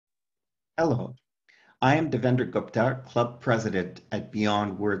Hello, I am Davender Gupta, Club President at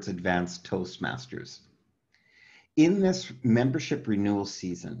Beyond Words Advanced Toastmasters. In this membership renewal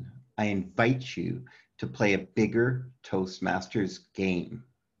season, I invite you to play a bigger Toastmasters game.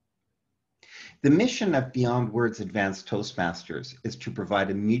 The mission of Beyond Words Advanced Toastmasters is to provide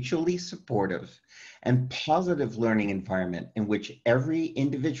a mutually supportive and positive learning environment in which every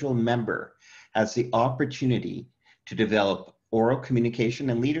individual member has the opportunity to develop oral communication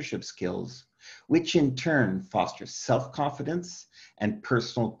and leadership skills, which in turn fosters self-confidence and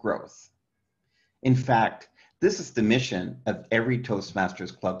personal growth. In fact, this is the mission of every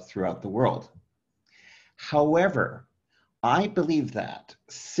Toastmasters club throughout the world. However, I believe that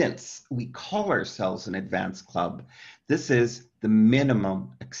since we call ourselves an advanced club, this is the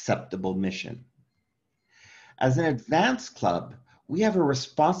minimum acceptable mission. As an advanced club, we have a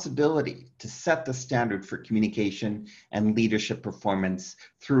responsibility to set the standard for communication and leadership performance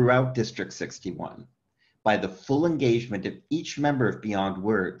throughout District 61 by the full engagement of each member of Beyond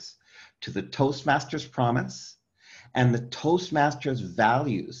Words to the Toastmasters promise and the Toastmasters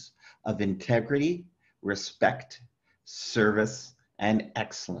values of integrity, respect, service, and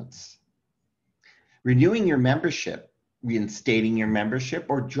excellence. Renewing your membership, reinstating your membership,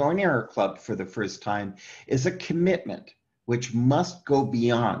 or joining our club for the first time is a commitment which must go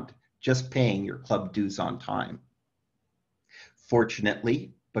beyond just paying your club dues on time.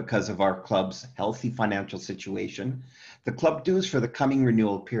 Fortunately, because of our club's healthy financial situation, the club dues for the coming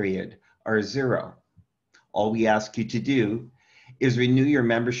renewal period are zero. All we ask you to do is renew your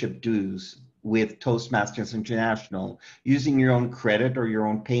membership dues with Toastmasters International using your own credit or your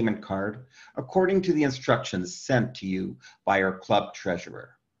own payment card, according to the instructions sent to you by our club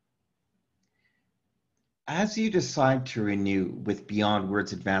treasurer. As you decide to renew with Beyond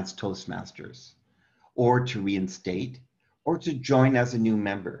Words Advanced Toastmasters, or to reinstate, or to join as a new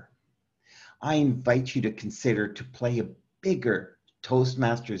member, I invite you to consider to play a bigger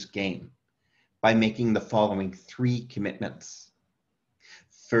Toastmasters game by making the following 3 commitments.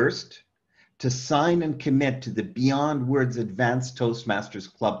 First, to sign and commit to the Beyond Words Advanced Toastmasters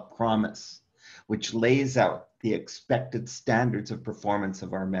Club promise, which lays out the expected standards of performance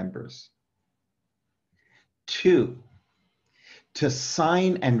of our members. 2, to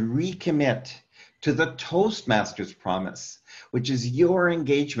sign and recommit to the Toastmasters promise, which is your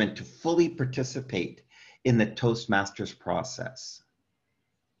engagement to fully participate in the Toastmasters process.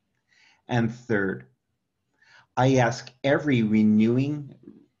 And third, I ask every renewing,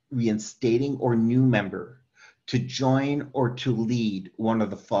 reinstating, or new member to join or to lead one of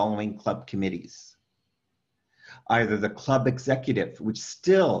the following club committees. Either the club executive, which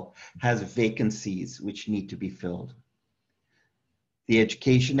still has vacancies which need to be filled. The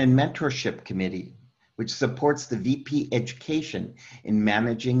Education and Mentorship Committee, which supports the VP Education in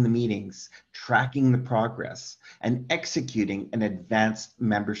managing the meetings, tracking the progress, and executing an advanced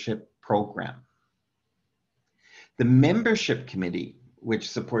membership program. The Membership Committee, which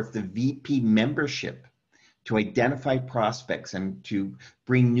supports the VP membership to identify prospects and to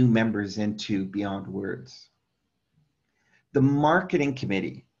bring new members into Beyond Words. The Marketing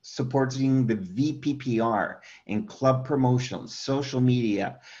Committee, supporting the VPPR in club promotions, social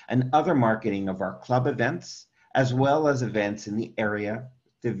media, and other marketing of our club events, as well as events in the area,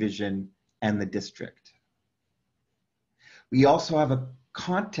 division, and the district. We also have a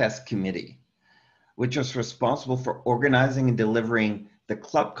Contest Committee, which is responsible for organizing and delivering the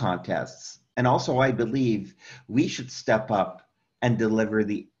club contests. And also, I believe we should step up and deliver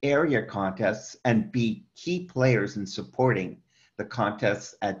the area contests and be key players in supporting the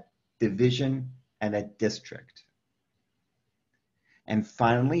contests at division and at district. And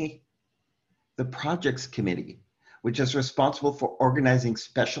finally, the Projects Committee, which is responsible for organizing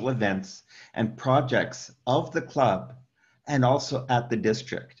special events and projects of the club and also at the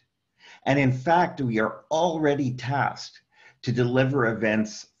district. And in fact, we are already tasked to deliver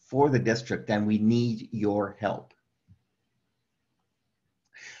events for the district, and we need your help.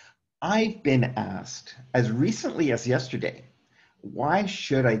 I've been asked, as recently as yesterday, why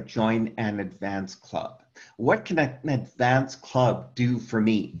should I join an advanced club? What can an advanced club do for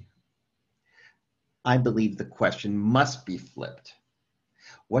me? I believe the question must be flipped.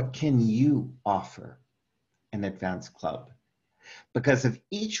 What can you offer an advanced club? Because if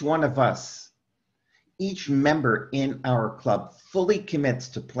each one of us, each member in our club fully commits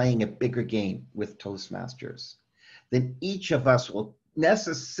to playing a bigger game with Toastmasters, then each of us will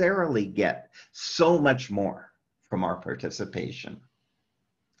necessarily get so much more from our participation.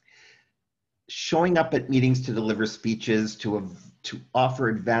 showing up at meetings to deliver speeches, to offer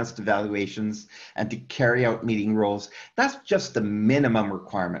advanced evaluations, and to carry out meeting roles, that's just the minimum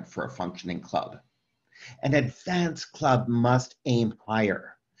requirement for a functioning club. An advanced club must aim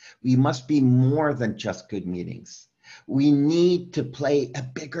higher. We must be more than just good meetings. We need to play a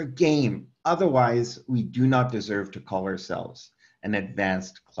bigger game. Otherwise, we do not deserve to call ourselves an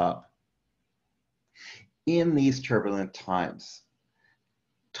advanced club. In these turbulent times,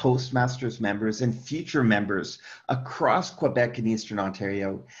 Toastmasters members and future members across Quebec and Eastern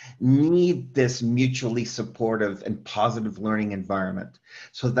Ontario need this mutually supportive and positive learning environment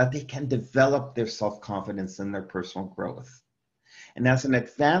so that they can develop their self-confidence and their personal growth. And as an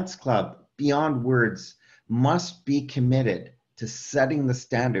advanced club, Beyond Words must be committed to setting the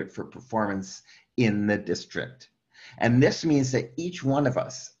standard for performance in the district. And this means that each one of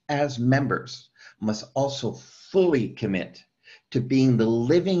us as members must also fully commit to being the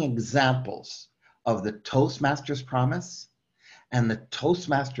living examples of the Toastmasters promise and the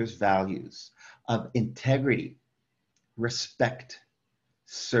Toastmasters values of integrity, respect,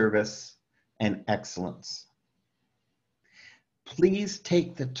 service, and excellence. Please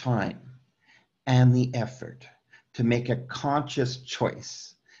take the time and the effort to make a conscious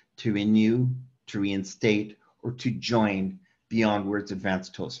choice to renew, to reinstate, or to join Beyond Words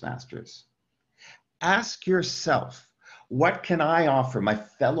Advanced Toastmasters. Ask yourself, what can I offer my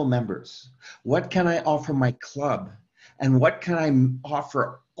fellow members? What can I offer my club? And what can I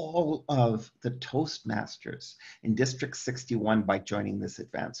offer all of the Toastmasters in District 61 by joining this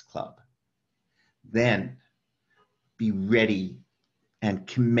advanced club? Then be ready and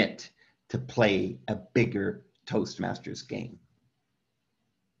commit to play a bigger Toastmasters game.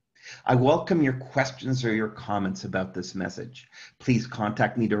 I welcome your questions or your comments about this message. Please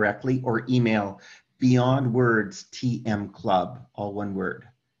contact me directly or email beyondwordstmclub, all one word,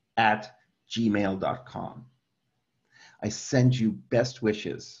 @gmail.com. I send you best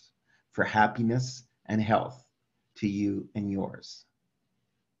wishes for happiness and health to you and yours.